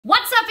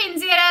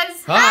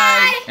guys!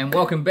 Hi! And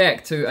welcome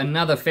back to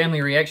another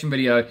family reaction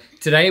video.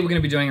 Today we're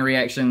going to be doing a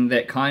reaction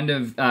that kind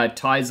of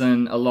ties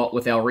in a lot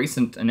with our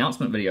recent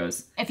announcement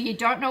videos. If you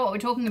don't know what we're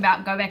talking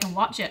about, go back and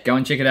watch it. Go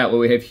and check it out where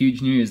we have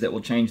huge news that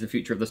will change the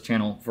future of this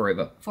channel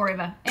forever.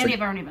 Forever. And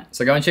ever and ever.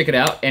 So go and check it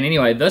out. And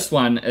anyway, this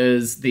one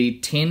is the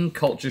 10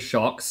 culture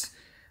shocks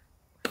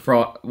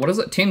for, what is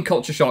it? 10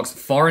 culture shocks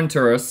foreign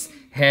tourists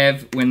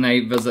have when they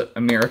visit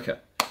America.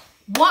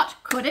 What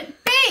could it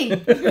be?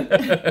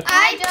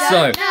 I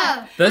don't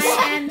know.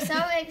 I am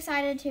so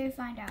excited to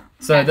find out.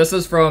 So this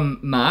is from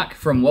Mark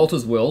from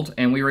Walter's World,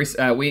 and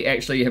we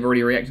actually have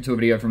already reacted to a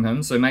video from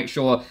him. So make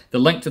sure the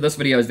link to this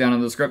video is down in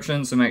the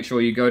description. So make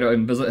sure you go to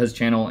and visit his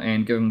channel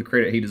and give him the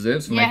credit he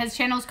deserves. For his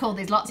channel's cool.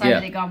 There's lots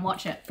over there. Go and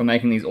watch it. For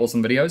making these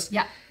awesome videos.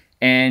 Yeah.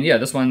 And yeah,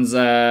 this one's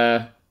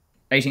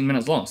 18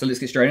 minutes long, so let's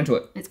get straight into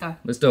it. Let's go.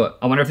 Let's do it.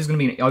 I wonder if there's going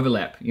to be an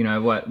overlap, you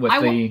know, with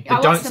the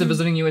don'ts of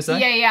visiting USA?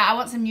 Yeah, I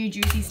want some new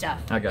juicy stuff.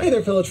 Okay. Hey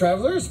there, fellow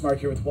travelers. Mark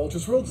here with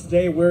Walter's World.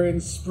 Today we're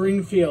in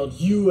Springfield,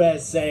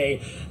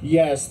 USA.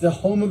 Yes, the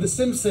home of the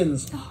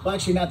Simpsons. Well,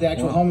 actually, not the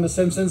actual home of the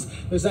Simpsons.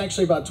 There's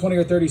actually about 20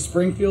 or 30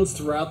 Springfields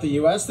throughout the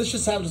U.S. This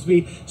just happens to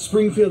be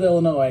Springfield,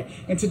 Illinois.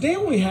 And today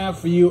what we have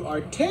for you are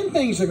 10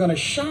 things that are going to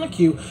shock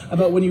you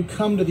about when you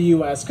come to the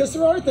U.S. Because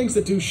there are things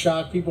that do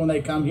shock people when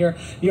they come here.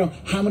 You know,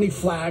 how many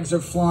flags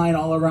are flying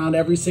all around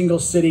every single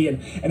city,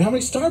 and how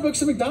many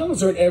Starbucks and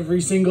McDonald's are at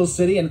every single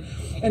city, and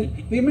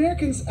the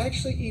Americans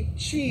actually eat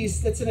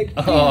cheese that's in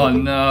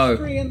a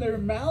tree in their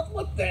mouth.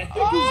 What the heck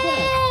is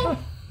that?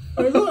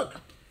 Hey, look,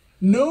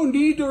 no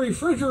need to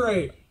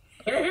refrigerate.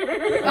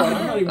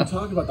 I'm not even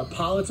talking about the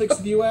politics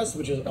of the U.S.,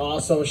 which is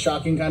also a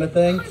shocking kind of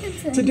thing.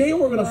 Today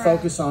we're going to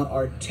focus on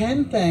our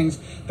 10 things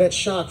that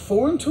shock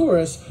foreign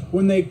tourists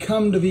when they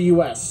come to the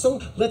U.S.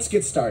 So let's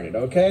get started,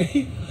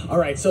 okay? All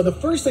right, so the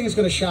first thing that's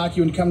going to shock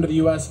you when you come to the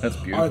U.S.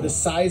 are the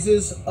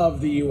sizes of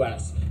the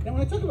U.S. Now,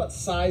 when I talk about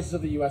sizes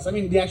of the U.S., I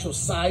mean the actual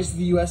size of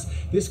the U.S.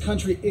 This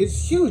country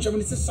is huge. I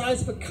mean, it's the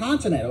size of a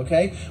continent,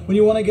 okay, when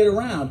you want to get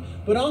around.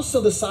 But also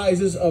the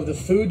sizes of the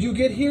food you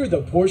get here,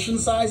 the portion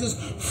sizes,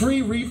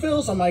 free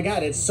refills. Oh, my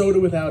God, it's soda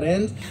without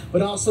end.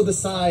 But also the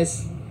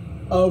size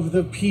of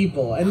the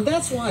people. And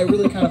that's why I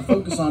really kind of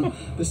focus on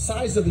the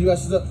size of the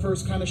U.S. as the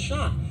first kind of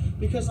shock.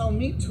 Because I'll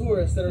meet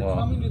tourists that are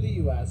coming to the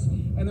U.S.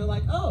 and they're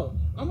like, oh,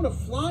 I'm going to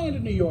fly into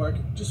New York,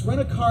 just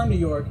rent a car in New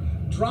York,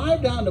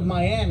 drive down to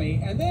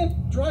Miami, and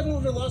then drive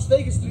over to Las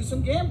Vegas to do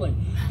some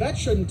gambling. That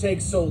shouldn't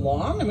take so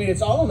long. I mean,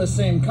 it's all in the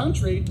same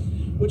country.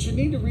 What you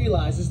need to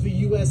realize is the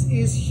U.S.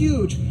 is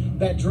huge.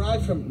 That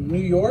drive from New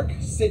York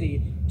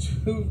City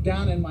to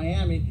down in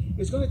Miami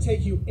is going to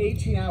take you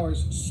 18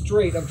 hours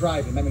straight of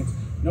driving. That means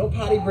no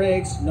potty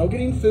breaks, no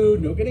getting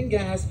food, no getting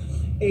gas,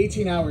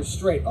 18 hours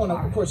straight. Oh, no,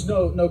 of course,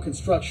 no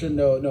construction,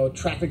 no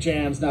traffic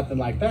jams, nothing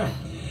like that.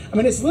 I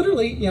mean, it's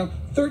literally,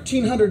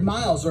 1,300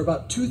 miles or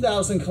about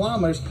 2,000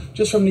 kilometers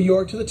just from New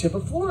York to the tip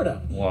of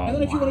Florida. Wow. And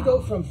then if you want to go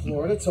from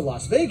Florida to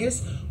Las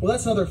Vegas, well,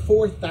 that's another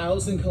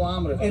 4,000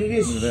 kilometers. And it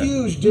is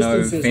huge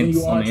distances when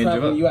you are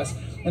traveling the U.S.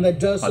 And that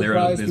does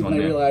surprise people when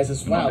they realize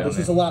this, wow, this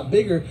is a lot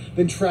bigger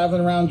than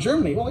traveling around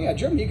Germany. Well, yeah,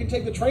 Germany, you can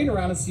take the train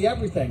around and see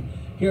everything.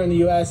 Here in the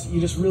U.S.,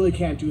 you just really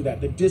can't do that.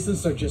 The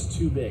distances are just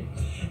too big.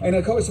 And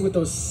of course, with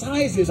those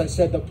sizes, I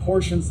said the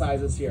portion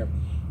sizes here.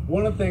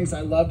 One of the things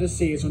I love to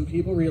see is when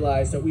people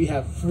realize that we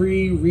have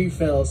free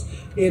refills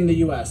in the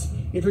U.S.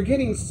 If you're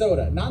getting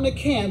soda, not in a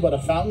can, but a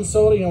fountain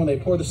soda, when they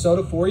pour the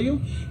soda for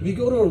you, if you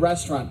go to a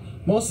restaurant,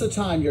 most of the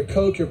time your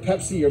Coke, your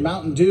Pepsi, your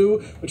Mountain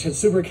Dew, which has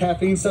super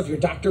caffeine stuff, your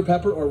Dr.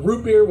 Pepper, or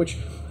root beer, which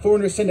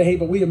foreigners tend to hate,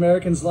 but we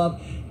Americans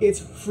love, it's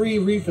free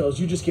refills.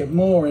 You just get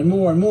more and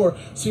more and more.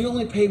 So you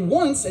only pay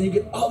once and you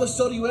get all the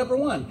soda you ever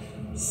want.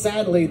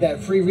 Sadly,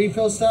 that free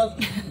refill stuff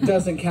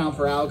doesn't count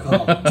for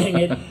alcohol. Dang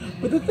it.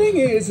 But the thing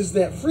is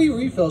that free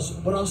refills,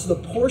 but also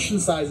the portion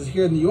sizes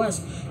here in the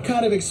U.S.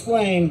 kind of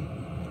explain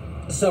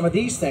some of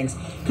these things.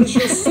 Because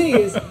you'll see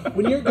is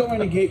when you're going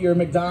to get your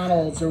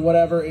McDonald's or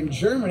whatever in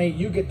Germany,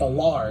 you get the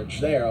large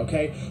there,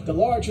 okay? The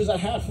large is a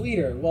 ½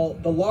 liter. Well,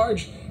 the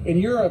large in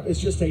Europe is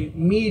just a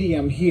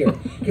medium here.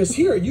 Because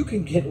here you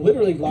can get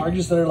literally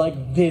larges that are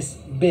like this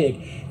big.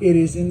 It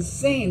is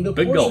insane, the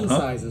portion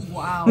sizes.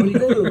 Wow. When you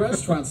go to the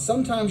restaurants,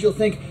 sometimes you'll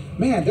think,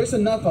 man, there's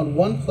enough on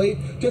one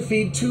plate to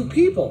feed 2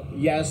 people.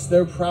 Yes,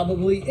 there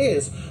probably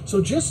is.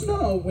 So just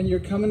know when you're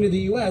coming to the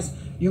U.S.,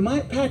 you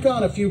might pack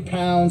on a few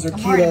pounds or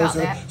kilos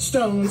or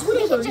stones,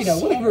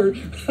 whatever,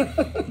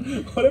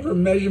 whatever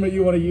measurement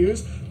you want to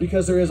use,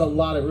 because there is a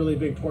lot of really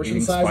big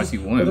portion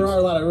sizes. But there are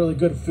a lot of really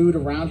good food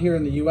around here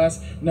in the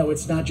U.S. No,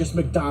 it's not just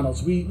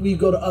McDonald's. We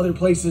go to other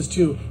places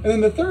too. And then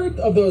the third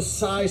of those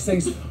size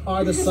things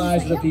are the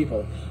size of the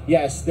people.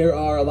 Yes, there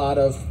are a lot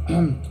of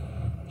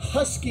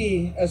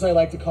husky, as I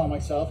like to call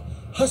myself,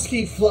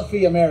 husky,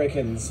 fluffy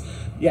Americans.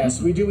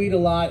 Yes, we do eat a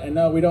lot, and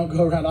no, we don't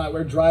go around a lot.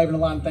 We're driving a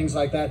lot and things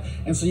like that,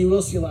 and so you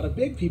will see a lot of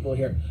big people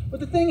here. But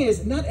the thing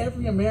is, not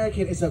every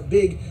American is a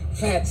big,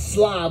 fat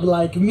slob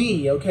like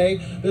me, okay?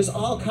 There's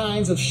all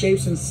kinds of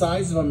shapes and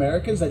sizes of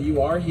Americans that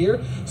you are here,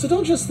 so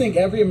don't just think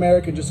every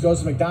American just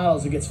goes to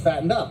McDonald's and gets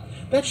fattened up.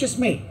 That's just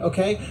me,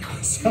 okay?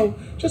 So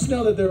just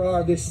know that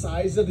the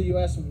size of the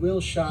U.S. will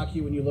shock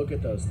you when you look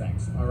at those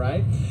things, all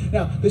right?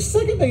 Now, the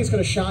second thing that's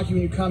going to shock you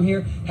when you come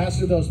here has to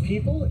do with those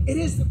people. It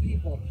is the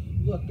people.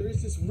 Look, there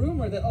is this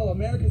rumor that, oh,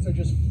 Americans are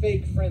just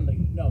fake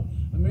friendly. No,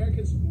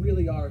 Americans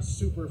really are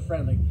super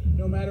friendly.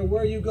 No matter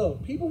where you go,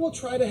 people will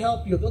try to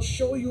help you. They'll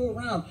show you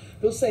around.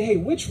 They'll say, hey,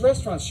 which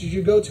restaurants should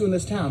you go to in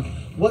this town?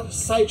 What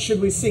site should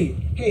we see?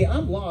 Hey,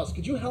 I'm lost.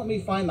 Could you help me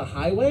find the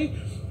highway?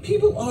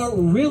 People are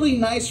really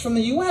nice from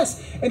the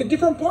U.S. and in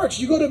different parts.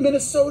 You go to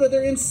Minnesota,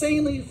 they're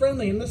insanely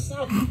friendly. In the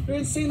South, they're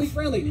insanely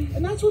friendly.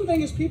 And that's one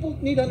thing is people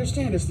need to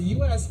understand is the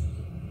U.S.,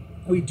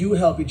 we do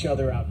help each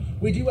other out.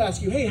 We do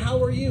ask you, hey,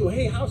 how are you?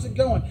 Hey, how's it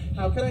going?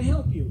 How can I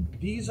help you?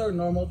 These are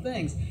normal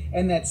things.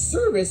 And that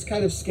service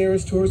kind of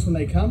scares tourists when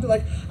they come. They're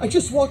like, I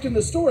just walked in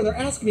the store and they're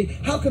asking me,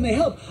 how can they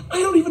help? I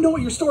don't even know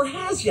what your store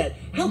has yet.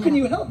 How can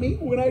you help me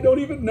when I don't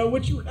even know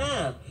what you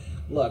have?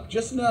 Look,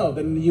 just know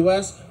that in the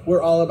U.S.,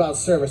 we're all about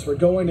service. We're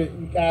going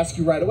to ask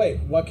you right away,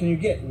 what can you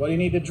get? What do you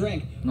need to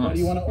drink? Nice. What do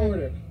you want to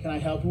order? Can I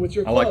help you with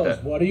your clothes? I like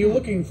that. What are you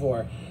looking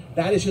for?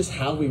 That is just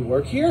how we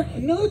work here.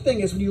 Another thing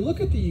is when you look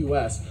at the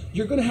U.S.,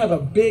 you're going to have a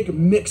big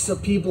mix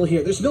of people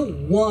here. There's no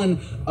one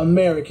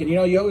American. You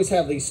know, you always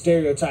have these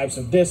stereotypes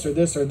of this or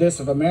this or this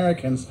of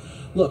Americans.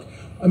 Look,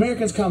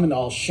 Americans come in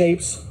all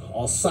shapes,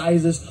 all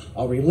sizes,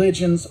 all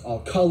religions, all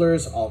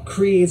colors, all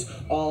creeds,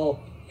 all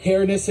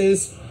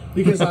hairnesses.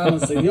 Because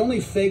honestly, the only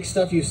fake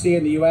stuff you see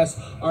in the U.S.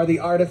 are the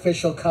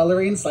artificial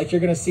colorings. Like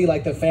you're going to see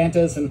like the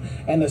Fantas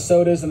and the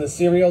sodas and the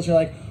cereals. You're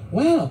like,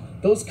 wow,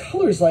 those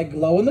colors like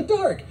glow in the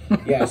dark.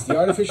 Yes, the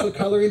artificial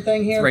coloring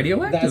thing here, It's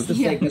radioactive. that's the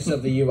fakeness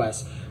of the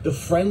U.S. The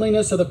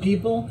friendliness of the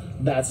people,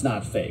 that's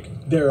not fake.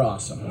 They're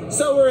awesome.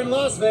 So we're in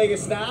Las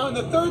Vegas now, and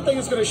the third thing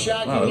that's going to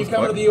shock you when you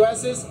come to the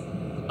U.S. is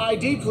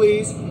ID,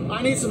 please.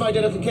 I need some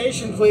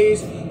identification,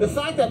 please. The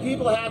fact that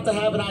people have to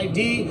have an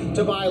ID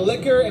to buy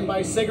liquor and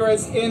buy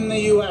cigarettes in the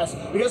U.S.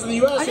 Because in the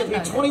U.S. you have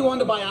to be 21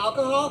 to buy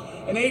alcohol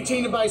and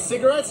 18 to buy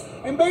cigarettes.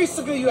 And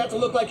basically you have to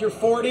look like you're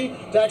 40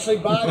 to actually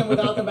buy them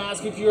without them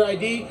asking for your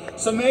ID.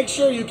 So make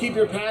sure you keep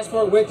your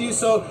passport with you.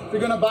 So if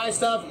you're going to buy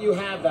stuff, you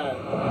have that.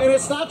 And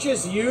it's not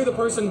just you, the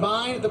person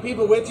buying, the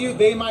people with you,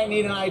 they might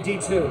need an ID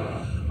too.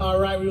 All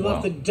right, we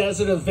left the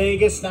desert of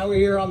Vegas. Now we're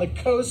here on the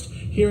coast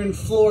here in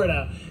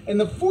Florida. And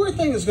the fourth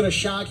thing that's going to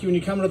shock you when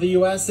you come to the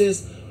U.S.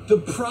 is the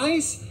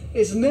price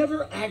is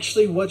never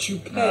actually what you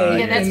pay.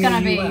 Yeah, that's going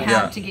to be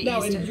hard to get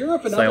now, used to. in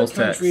Europe and Sales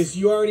other countries,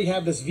 you already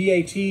have this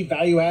VAT,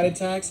 value-added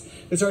tax,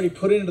 that's already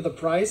put into the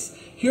price.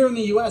 Here in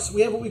the U.S.,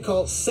 we have what we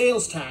call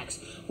sales tax,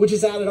 which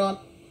is added on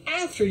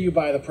after you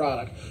buy the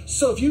product.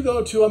 So if you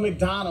go to a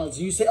McDonald's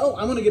and you say, oh,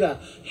 I'm going to get a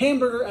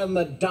hamburger on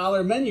the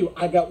dollar menu.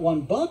 I've got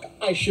 $1.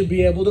 I should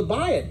be able to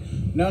buy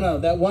it. No,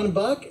 that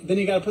 $1, then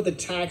you got to put the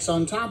tax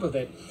on top of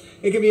it.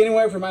 It can be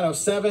anywhere from,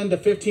 7 to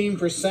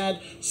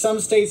 15%. Some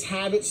states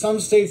have it, some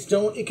states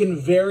don't. It can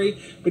vary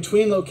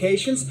between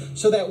locations.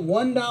 So that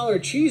 $1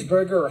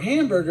 cheeseburger or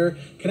hamburger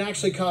can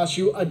actually cost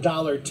you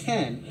 $1.10.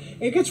 And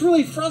it gets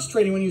really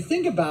frustrating when you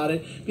think about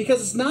it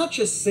because it's not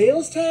just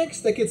sales tax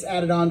that gets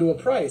added onto a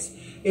price.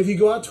 If you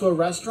go out to a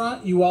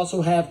restaurant, you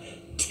also have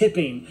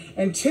tipping.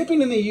 And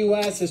tipping in the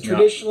U.S. is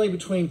traditionally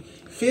between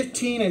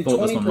 15 and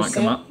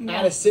 20%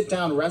 at a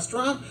sit-down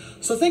restaurant.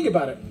 So think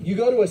about it. You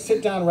go to a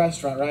sit-down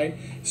restaurant, right?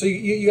 So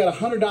you got a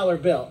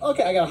 $100 bill.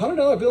 Okay, I got a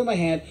 $100 bill in my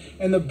hand,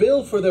 and the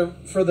bill for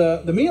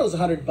the meal is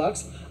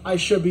 $100. I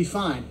should be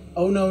fine.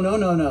 Oh no.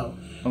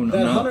 Oh, no, That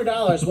no.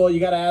 $100, well, you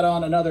got to add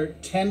on another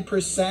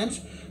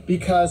 10%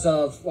 because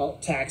of, well,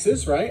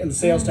 taxes, right? And the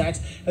sales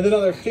tax, and then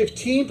another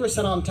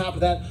 15% on top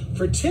of that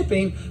for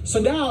tipping. So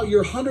now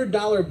your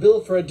 $100 bill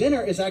for a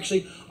dinner is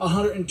actually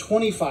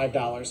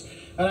 $125.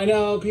 And I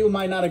know people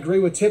might not agree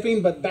with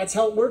tipping, but that's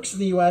how it works in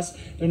the U.S.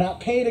 They're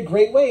not paid a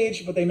great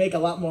wage, but they make a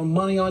lot more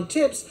money on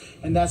tips,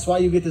 and that's why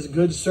you get this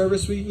good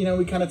service we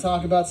kind of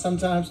talk about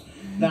sometimes.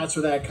 That's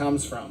where that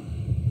comes from.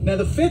 Now,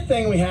 the fifth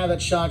thing we have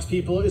that shocks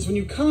people is when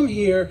you come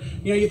here,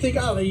 you think,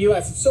 oh, the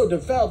U.S. is so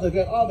developed, they've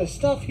got all this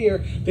stuff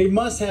here, they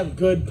must have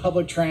good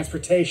public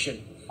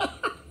transportation.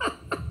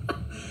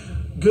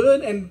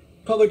 Good and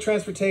public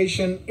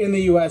transportation in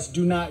the U.S.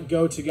 do not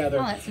go together.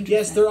 Oh, that's interesting.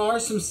 Yes, there are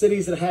some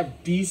cities that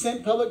have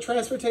decent public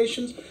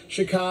transportations.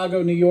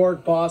 Chicago, New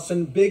York,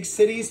 Boston, big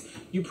cities,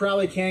 you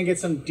probably can get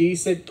some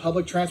decent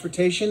public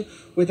transportation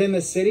within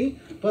the city.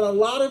 But a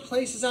lot of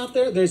places out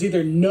there, there's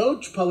either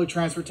no public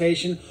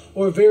transportation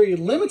or very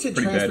limited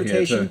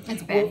transportation.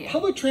 It's bad or here.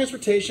 public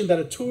transportation that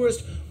a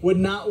tourist would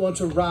not want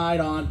to ride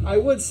on. I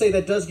would say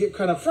that does get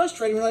kind of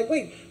frustrating. We're like,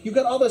 wait, you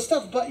got all this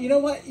stuff, but you know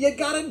what? You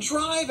gotta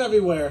drive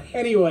everywhere.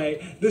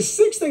 Anyway, the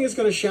sixth thing that's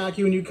gonna shock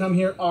you when you come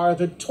here are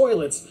the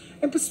toilets,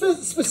 and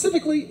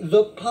specifically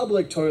the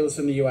public toilets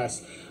in the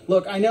U.S.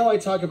 Look, I know I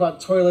talk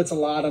about toilets a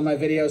lot on my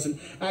videos, and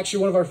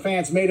actually one of our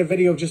fans made a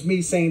video of just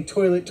me saying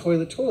toilet,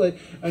 toilet, toilet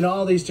in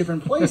all these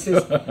different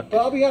places. But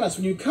I'll be honest,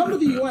 when you come to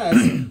the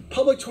U.S.,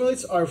 public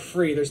toilets are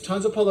free. There's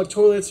tons of public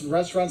toilets, and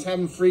restaurants have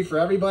them free for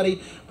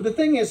everybody. But the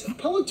thing is,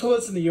 public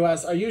toilets in the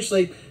U.S. are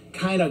usually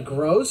kind of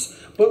gross.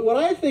 But what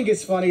I think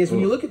is funny is when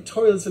you look at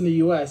toilets in the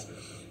U.S.,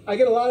 I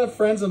get a lot of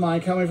friends of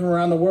mine coming from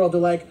around the world.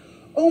 They're like,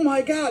 oh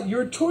my God,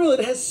 your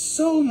toilet has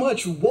so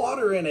much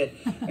water in it.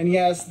 And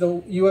yes,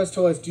 the U.S.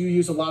 toilets do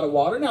use a lot of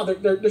water. Now,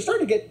 they're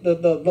starting to get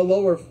the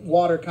lower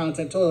water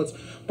content toilets,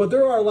 but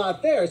there are a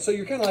lot there. So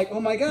you're kind of like, oh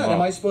my God,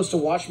 am I supposed to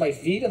wash my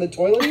feet in the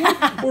toilet here?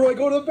 Or do I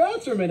go to the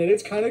bathroom in it?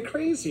 It's kind of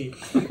crazy.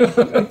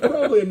 And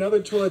probably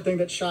another toilet thing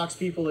that shocks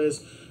people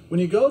is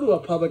when you go to a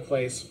public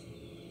place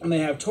and they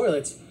have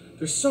toilets,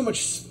 there's so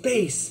much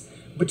space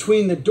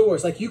between the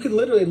doors. Like you can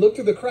literally look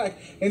through the crack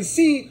and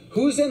see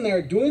who's in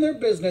there doing their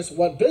business,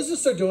 what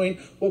business they're doing,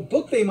 what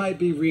book they might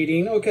be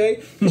reading,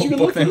 okay? Because you can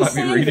look through the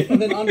side of it, and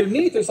then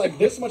underneath there's like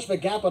this much of a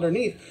gap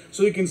underneath,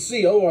 so you can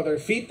see, oh, are their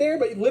feet there?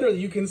 But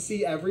literally you can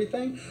see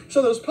everything.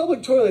 So those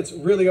public toilets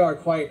really are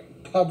quite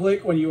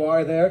public when you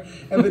are there,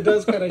 and it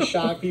does kind of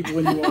shock people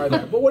when you are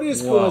there. But what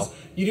is cool is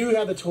you do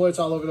have the toilets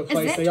all over the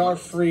place. They are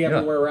free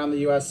everywhere around the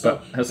U.S.,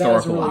 so that's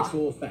a really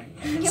cool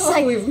thing.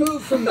 So we've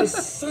moved from the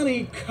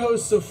sunny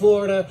coast of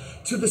Florida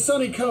to the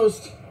sunny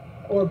coast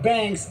or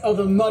banks of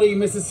the muddy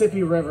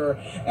Mississippi River.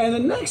 And the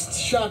next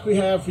shock we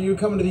have for you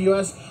coming to the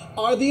U.S.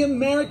 are the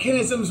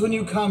Americanisms when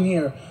you come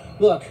here.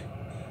 Look,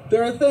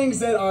 there are things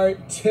that are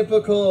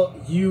typical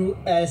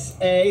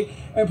USA,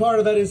 and part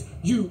of that is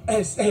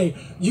USA,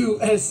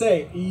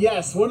 USA.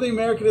 Yes, one of the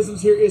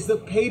Americanisms here is the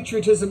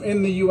patriotism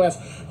in the U.S.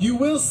 You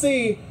will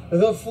see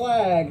the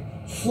flag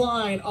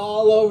flying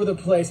all over the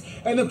place,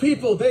 and the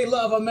people, they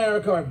love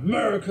America,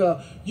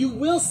 America. You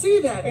will see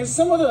that, and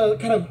some of the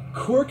kind of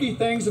quirky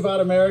things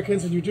about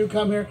Americans when you do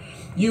come here,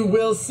 you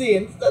will see,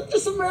 and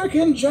just America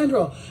in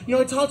general. You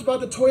know, I talked about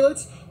the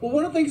toilets. Well,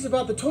 one of the things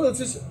about the toilets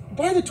is,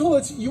 by the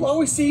toilets, you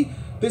always see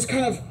this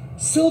kind of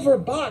silver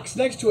box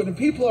next to it, and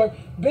people are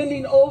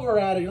bending over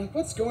at it. You're like,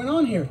 what's going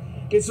on here?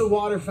 It's a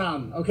water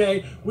fountain,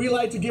 okay? We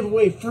like to give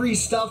away free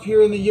stuff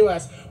here in the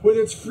U.S., whether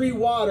it's free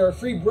water or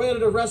free bread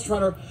at a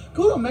restaurant, or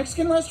go to a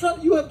Mexican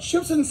restaurant, you have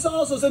chips and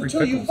salsas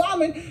until you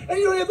vomit, and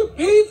you don't have to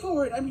pay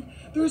for it. I mean,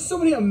 there's so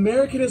many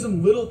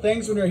Americanism little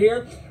things when you're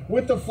here.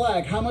 With the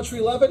flag, how much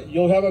we love it,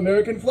 you'll have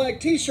American flag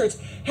t-shirts.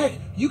 Heck,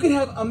 you can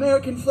have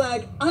American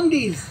flag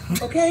undies,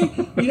 okay?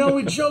 You know,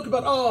 we joke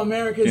about, oh,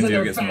 Americans and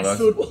their fast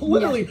food. Well,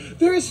 literally,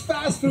 there is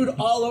fast food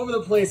all over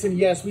the place, and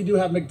yes, we do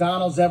have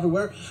McDonald's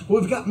everywhere, but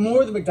we've got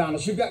more than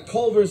McDonald's. You've got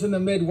Culver's in the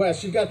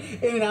Midwest. You've got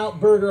In-N-Out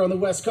Burger on the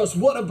West Coast,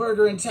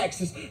 Whataburger in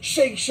Texas,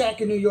 Shake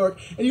Shack in New York,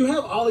 and you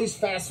have all these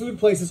fast food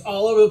places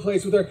all over the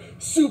place with their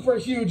super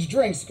huge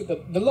drinks.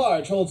 The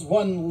large holds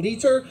 1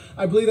 liter.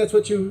 I believe that's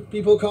what you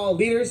people call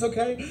liters,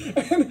 okay?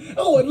 And,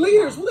 oh, and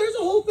liters. Well, there's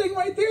a whole thing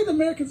right there the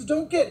Americans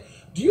don't get.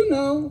 Do you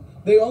know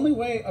the only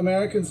way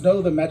Americans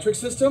know the metric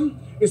system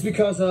is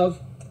because of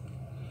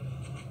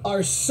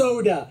our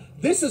soda?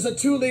 This is a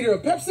 2 liter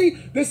of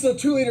Pepsi. This is a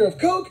 2 liter of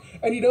Coke.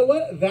 And you know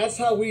what? That's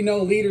how we know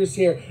liters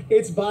here.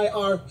 It's by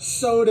our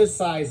soda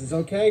sizes,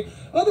 okay?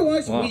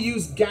 Otherwise, we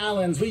use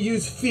gallons, we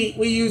use feet,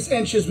 we use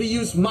inches, we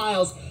use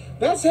miles.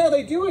 That's how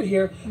they do it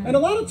here. And a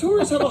lot of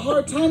tourists have a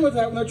hard time with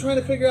that when they're trying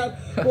to figure out,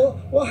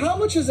 well, how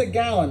much is a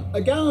gallon?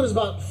 A gallon is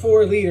about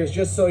 4 liters,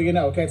 just so you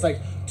know, okay? It's like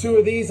 2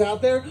 of these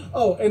out there.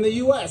 Oh, in the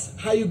U.S.,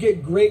 how you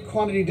get great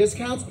quantity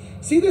discounts.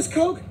 See this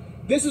Coke?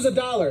 This was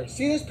 $1.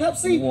 See this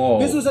Pepsi? Whoa.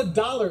 This was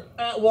 $1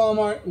 at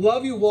Walmart.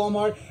 Love you,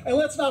 Walmart. And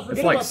let's not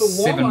forget like about the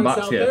Walmarts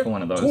out there. For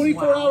one of those.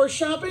 24-hour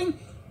shopping.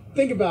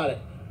 Think about it.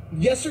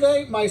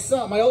 Yesterday, my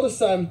oldest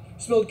son,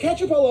 spilled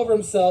ketchup all over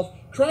himself,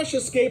 crashed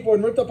his skateboard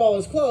and ripped up all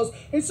his clothes,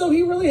 and so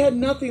he really had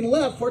nothing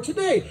left for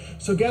today.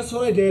 So guess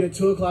what I did at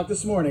 2 o'clock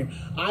this morning?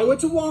 I went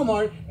to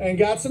Walmart and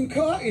got some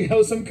Coke and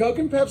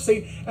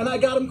Pepsi, and I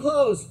got them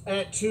closed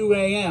at 2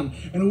 a.m.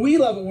 And we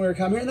love it when we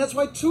come here, and that's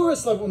why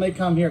tourists love it when they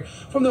come here.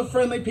 From the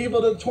friendly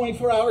people to the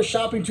 24-hour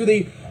shopping to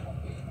the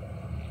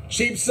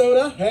cheap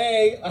soda.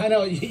 Hey, I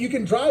know, you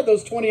can drive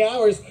those 20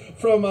 hours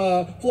from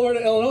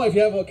Florida to Illinois if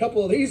you have a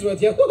couple of these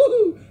with you.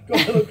 Woo-hoo, go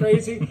a little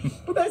crazy.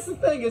 But that's the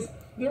thing is,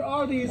 there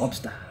are these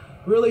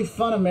really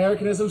fun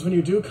Americanisms when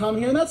you do come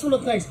here, and that's one of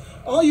the things.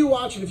 All you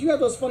watching, if you have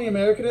those funny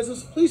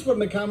Americanisms, please put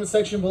them in the comment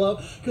section below,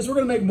 because we're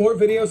going to make more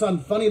videos on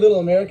funny little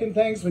American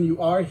things when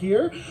you are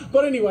here.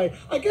 But anyway,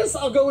 I guess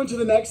I'll go into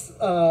the next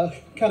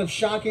kind of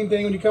shocking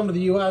thing when you come to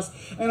the U.S.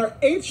 And our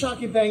 8th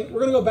shocking thing, we're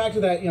going to go back to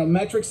that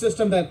metric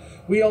system that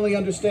we only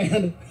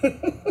understand,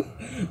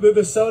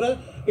 the soda.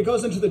 It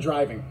goes into the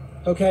driving,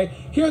 okay?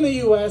 Here in the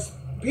U.S.,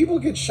 people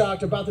get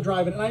shocked about the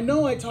driving, and I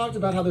know I talked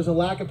about how there's a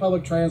lack of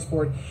public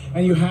transport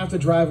and you have to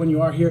drive when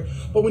you are here,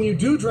 but when you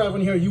do drive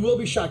when you're here, you will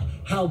be shocked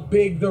how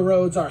big the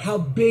roads are, how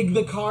big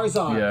the cars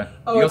are. Yeah,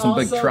 you got some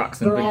big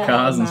trucks and big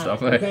cars and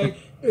stuff. Okay,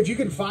 if you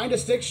can find a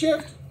stick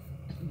shift,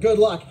 good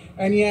luck.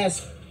 And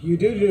yes, you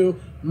do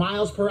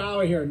miles per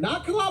hour here,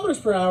 not kilometers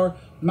per hour,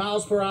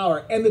 miles per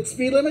hour. And the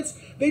speed limits,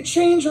 they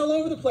change all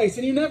over the place,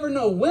 and you never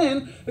know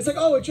when. It's like,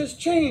 oh, it just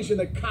changed, and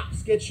the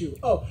cops get you.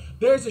 Oh,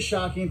 there's a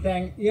shocking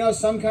thing. You know,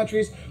 some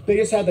countries, they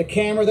just have the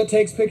camera that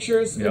takes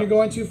pictures when you're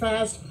going too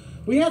fast.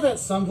 We have that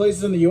some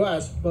places in the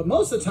U.S., but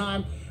most of the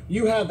time,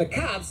 you have the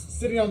cops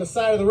sitting on the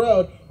side of the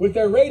road with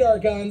their radar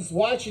guns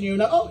watching you.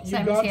 Now, oh,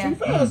 you've gone too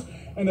fast.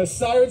 And the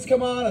sirens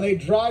come on, and they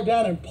drive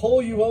down and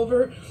pull you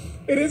over.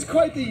 It is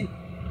quite the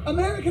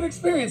American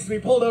experience to be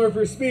pulled over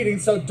for speeding,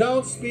 so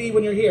don't speed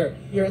when you're here.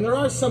 And there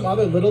are some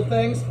other little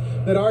things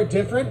that are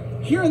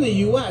different. Here in the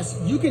U.S.,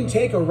 you can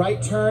take a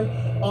right turn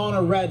on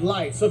a red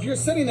light. So if you're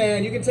sitting there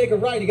and you can take a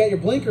right, you got your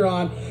blinker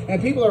on,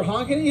 and people are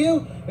honking at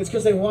you, it's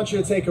because they want you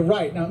to take a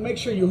right. Now, make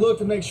sure you look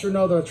to make sure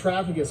no other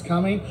traffic is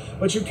coming,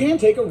 but you can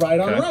take a right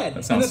on red.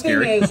 That and the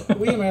scary. thing is,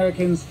 we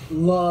Americans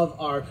love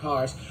our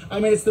cars. I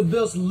mean, it's the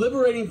most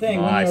liberating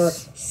thing. When you're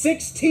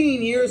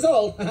 16 years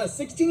old,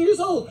 16 years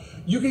old,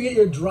 you can get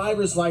your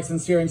driver's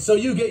license here, and so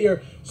you get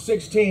your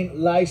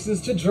 16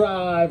 license to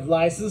drive,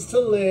 license to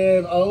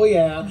live, oh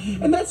yeah.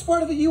 And that's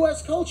part of the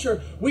U.S.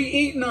 culture. We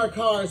eat in our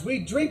cars, we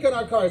drink in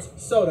our cars.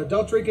 Soda,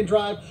 don't drink and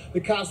drive. The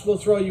cops will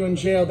throw you in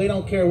jail. They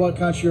don't care what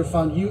country you're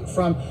from.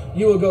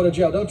 You will go to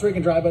jail. Don't drink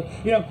and drive, but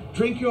you know,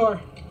 drink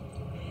your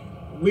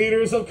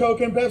liters of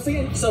Coke and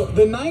Pepsi. So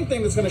the 9th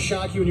thing that's going to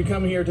shock you when you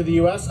come here to the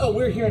U.S., oh,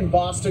 we're here in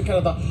Boston, kind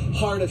of the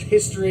heart of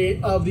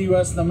history of the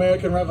U.S., the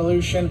American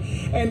Revolution.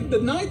 And the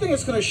 9th thing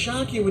that's going to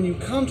shock you when you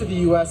come to the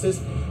U.S.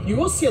 is you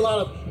will see a lot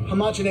of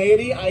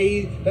homogeneity,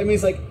 i.e. that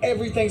means like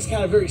everything's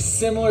kind of very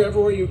similar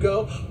everywhere you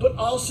go, but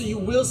also you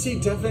will see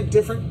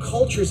different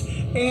cultures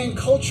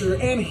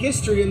and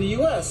history in the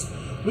U.S.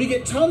 We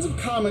get tons of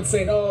comments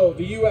saying, oh,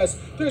 the U.S.,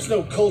 there's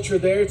no culture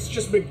there, it's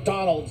just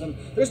McDonald's, and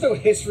there's no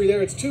history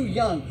there, it's too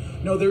young.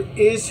 No, there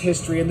is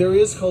history and there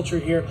is culture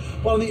here,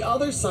 but on the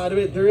other side of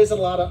it, there is a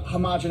lot of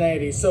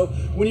homogeneity. So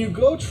when you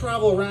go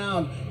travel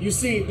around, you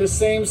see the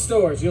same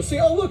stores. You'll see,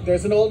 oh, look,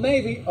 there's an Old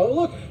Navy. Oh,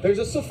 look, there's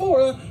a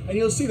Sephora, and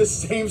you'll see the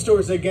same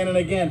stores again and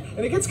again.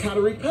 And it gets kind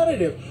of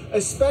repetitive,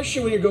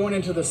 especially when you're going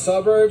into the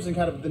suburbs and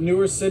kind of the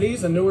newer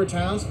cities and newer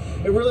towns.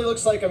 It really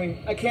looks like, I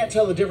mean, I can't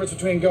tell the difference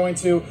between going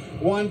to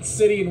one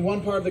city in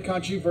one part of the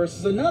country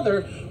versus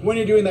another when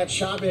you're doing that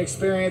shopping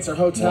experience or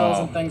hotels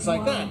and things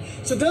like that.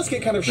 So it does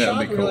get kind of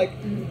shocking. You're like,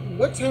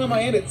 what town am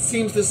I in? It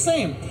seems the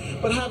same.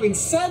 But having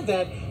said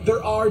that,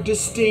 there are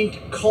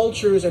distinct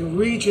cultures and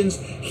regions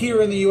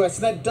here in the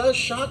U.S. and that does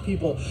shock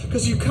people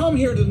because you come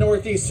here to the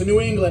Northeast, to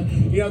New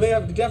England, you know, they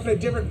have different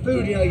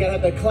food. You know, you gotta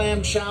have the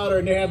clam chowder,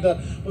 and they have the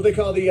what they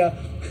call the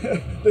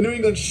the New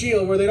England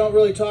Shield, where they don't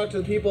really talk to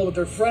the people, but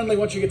they're friendly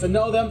once you get to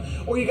know them.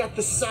 Or you got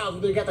the South,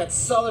 where they got that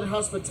Southern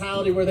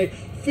hospitality, where they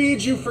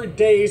feed you for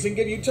days and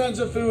give you tons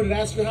of food and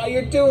ask you how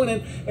you're doing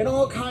and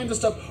all kinds of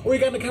stuff. Or you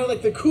got kind of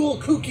like the cool,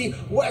 kooky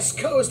West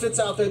Coast that's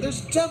out there.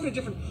 There's definitely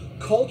different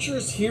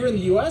cultures here in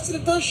the U.S.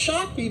 and it does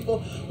shock people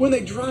when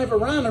they drive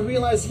around and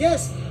realize,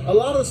 yes, a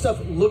lot of the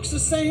stuff looks the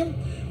same,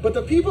 but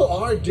the people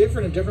are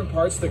different in different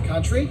parts of the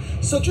country.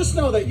 So just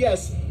know that,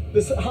 yes,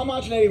 this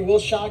homogeneity will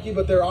shock you,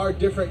 but there are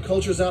different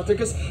cultures out there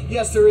because,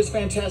 yes, there is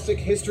fantastic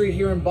history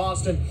here in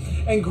Boston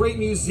and great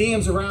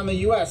museums around the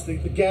U.S., the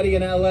Getty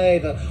in L.A.,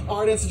 the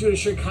Art Institute of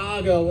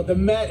Chicago, the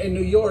Met in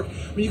New York.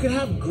 I mean, you can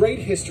have great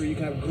history, you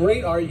can have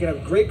great art, you can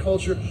have great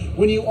culture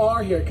when you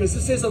are here because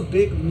this is a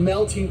big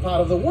melting pot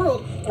of the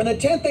world. And the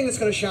 10th thing that's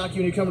going to shock you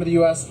when you come to the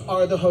U.S.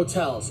 are the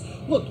hotels.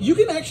 Look, you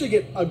can actually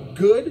get a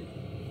good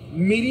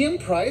medium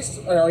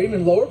priced or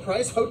even lower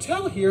priced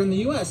hotel here in the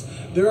U.S.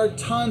 There are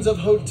tons of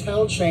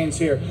hotel chains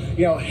here,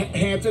 you know,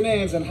 Hampton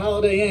Inns and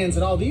Holiday Inns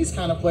and all these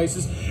kind of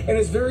places, and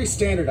it's very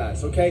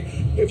standardized, okay?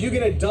 If you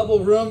get a double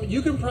room,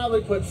 you can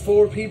probably put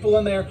 4 people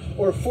in there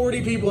or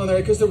 40 people in there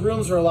because the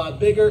rooms are a lot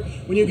bigger.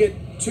 When you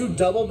get 2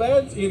 double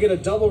beds, you get a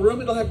double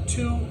room, it'll have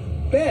 2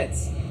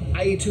 beds,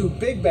 i.e. 2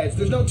 big beds.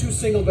 There's no 2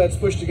 single beds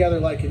pushed together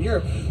like in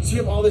Europe, so you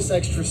have all this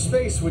extra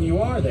space when you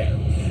are there.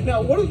 Now,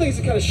 one of the things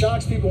that kind of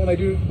shocks people when they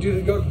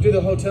go do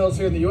the hotels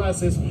here in the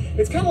U.S. is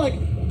it's kind of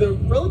like the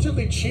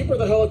relatively cheaper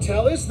the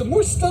hotel is, the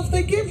more stuff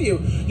they give you.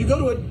 You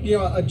go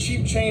to a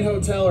cheap chain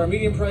hotel or a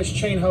medium price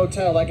chain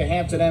hotel like a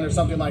Hampton Inn or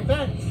something like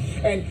that,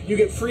 and you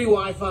get free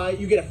Wi-Fi,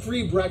 you get a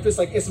free breakfast,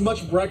 like as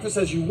much breakfast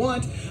as you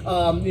want.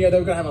 You know,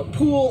 they're gonna have a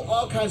pool,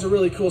 all kinds of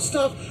really cool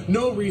stuff.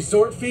 No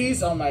resort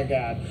fees, oh my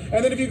God.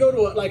 And then if you go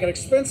to like an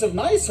expensive,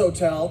 nice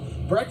hotel,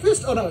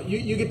 breakfast, oh no,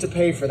 you get to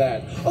pay for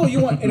that. Oh, you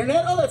want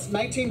internet? Oh, that's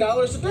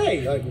 $19 a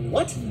day. Like,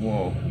 what?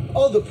 Whoa.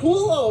 Oh, the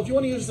pool? Oh, if you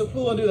want to use the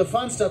pool and do the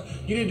fun stuff,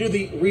 you need to do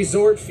the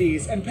resort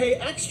fees and pay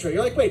extra.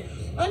 You're like, wait,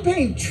 I'm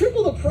paying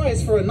triple the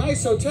price for a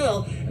nice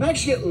hotel and I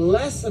actually get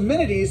less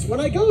amenities when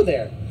I go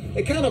there.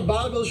 it kind of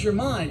boggles your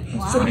mind.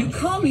 Wow. So when you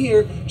come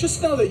here,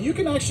 just know that you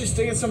can actually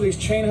stay in some of these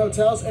chain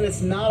hotels and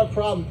it's not a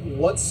problem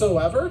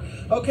whatsoever,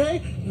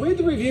 okay? Read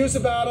the reviews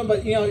about them,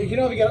 but you know, if you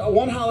get a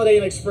one Holiday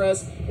Inn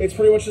Express, it's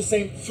pretty much the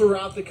same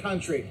throughout the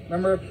country.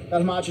 Remember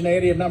that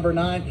homogeneity of number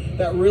 9?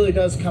 That really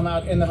does come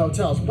out in the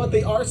hotels. But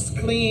they are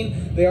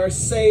clean, they are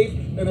safe,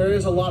 and there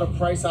is a lot of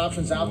price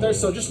options out there.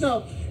 So just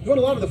know, if you want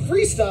a lot of the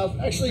free stuff,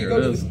 actually you go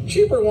to the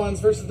cheaper ones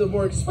versus the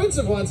more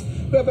expensive ones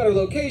who have better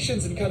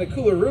locations and kind of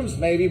cooler rooms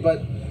maybe,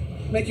 but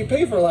make you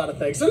pay for a lot of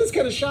things. So it's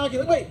kind of shocking.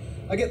 Like, wait,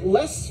 I get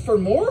less for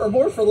more or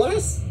more for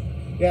less?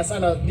 Yes, I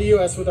know, the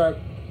US with our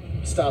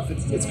stuff,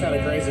 it's kind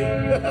of crazy.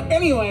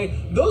 Anyway,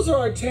 those are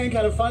our 10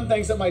 kind of fun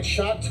things that might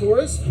shock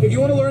tourists. If you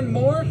want to learn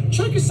more,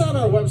 check us out on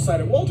our website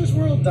at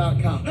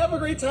waltersworld.com. Have a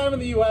great time in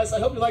the US. I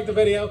hope you liked the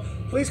video.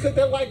 Please click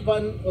that like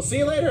button. We'll see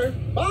you later.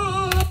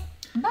 Bye!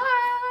 Bye.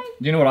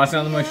 Do you know what I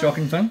found the most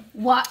shocking thing?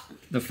 What?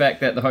 The fact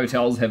that the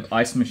hotels have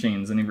ice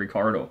machines in every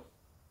corridor.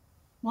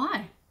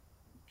 Why?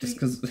 Just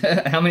because,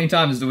 how many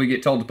times do we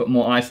get told to put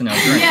more ice in our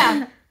drink?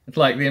 Yeah. It's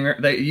like,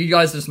 you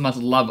guys just must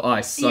love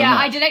ice so much. Yeah,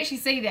 I did actually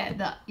see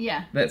that.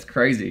 Yeah. That's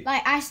crazy.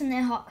 Like ice in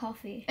their hot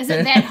coffee. Is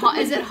it that hot?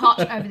 Is it hot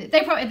over there?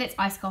 That's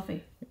iced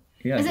coffee.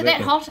 Yeah, Is it that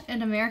hot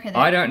in America?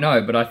 I don't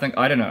know, but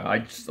I don't know. I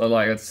just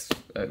like it's.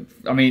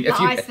 I mean, if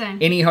The you ice thing.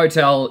 any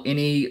hotel,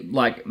 any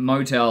like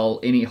motel,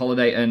 any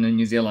Holiday Inn in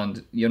New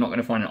Zealand, you're not going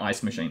to find an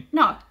ice machine.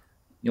 No.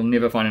 You'll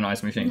never find an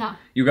ice machine. No.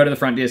 You go to the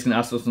front desk and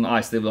ask for some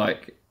ice. They're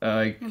like,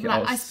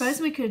 I suppose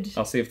we could.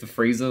 I'll see if the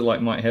freezer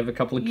like might have a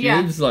couple of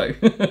Yeah. cubes. Like,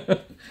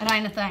 It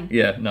ain't a thing.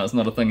 yeah, no, it's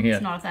not a thing here.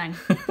 It's not a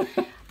thing.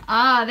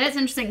 That's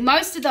interesting.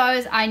 Most of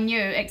those I knew,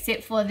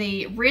 except for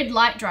the red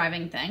light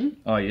driving thing.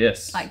 Oh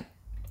yes. Like,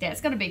 that's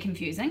going to be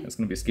confusing. It's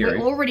going to be scary.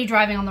 We're already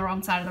driving on the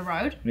wrong side of the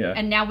road. Yeah.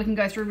 And now we can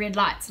go through red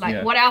lights. Like,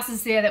 Yeah. what else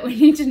is there that we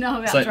need to know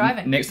about So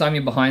driving? next time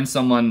you're behind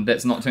someone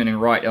that's not turning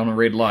right on a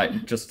red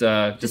light, just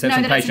have know some that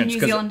it's a patience New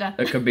because Zealander.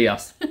 it could be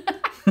us.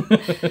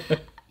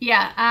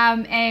 Yeah.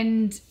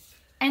 And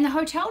the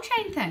hotel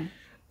chain thing.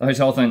 The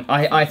hotel thing.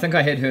 I think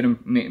I had heard him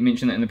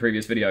mention it in the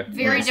previous video.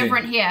 Very Where he said-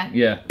 different here.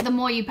 Yeah. The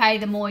more you pay,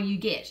 the more you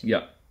get.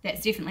 Yeah.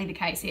 That's definitely the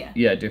case here.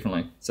 Yeah,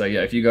 definitely. So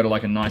yeah, if you go to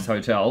like a nice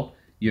hotel,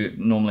 you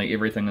normally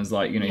everything is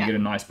like, you Yeah. get a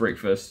nice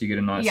breakfast, you get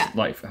a nice Yeah.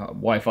 like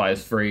Wi-Fi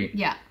is free.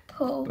 Yeah.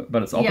 Cool.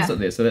 But it's opposite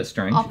there, so that's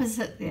strange.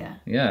 Opposite there.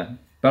 Yeah.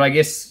 But I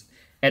guess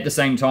at the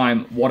same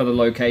time, what are the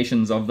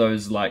locations of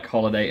those like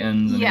Holiday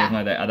Inns and Yeah. everything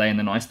like that? Are they in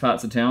the nice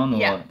parts of town or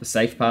Yeah. the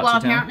safe parts Well,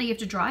 of town? apparently you have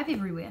to drive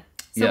everywhere.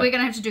 So Yeah. we're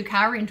going to have to do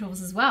car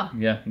rentals as well.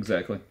 Yeah,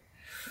 exactly.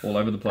 All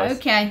over the place.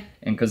 Okay.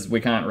 And because we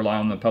can't rely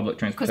on the public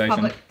Because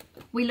transportation.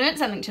 we learned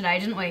something today,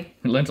 didn't we?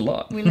 We learnt a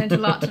lot. We learned a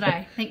lot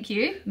today. Thank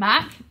you,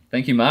 Mark.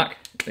 Thank you, Mark.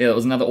 Yeah, that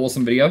was another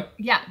awesome video.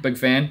 Yeah. Big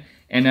fan.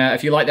 And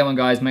if you like that one,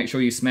 guys, make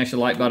sure you smash the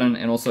like button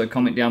and also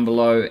comment down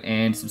below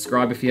and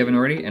subscribe if you haven't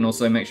already. And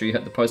also make sure you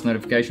hit the post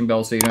notification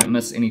bell so you don't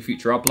miss any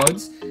future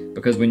uploads.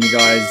 Because when you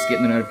guys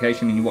get the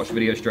notification and you watch the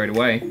video straight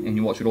away and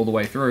you watch it all the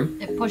way through,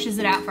 It pushes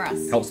it out for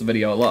us. helps the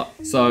video a lot.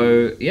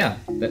 So yeah,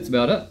 that's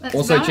about it. That's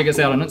Also about check it. us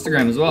out on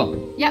Instagram as well.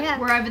 Yep,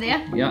 we're over there.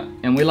 Yeah,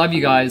 and we love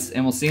you guys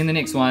and we'll see you in the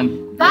next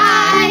one.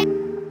 Bye.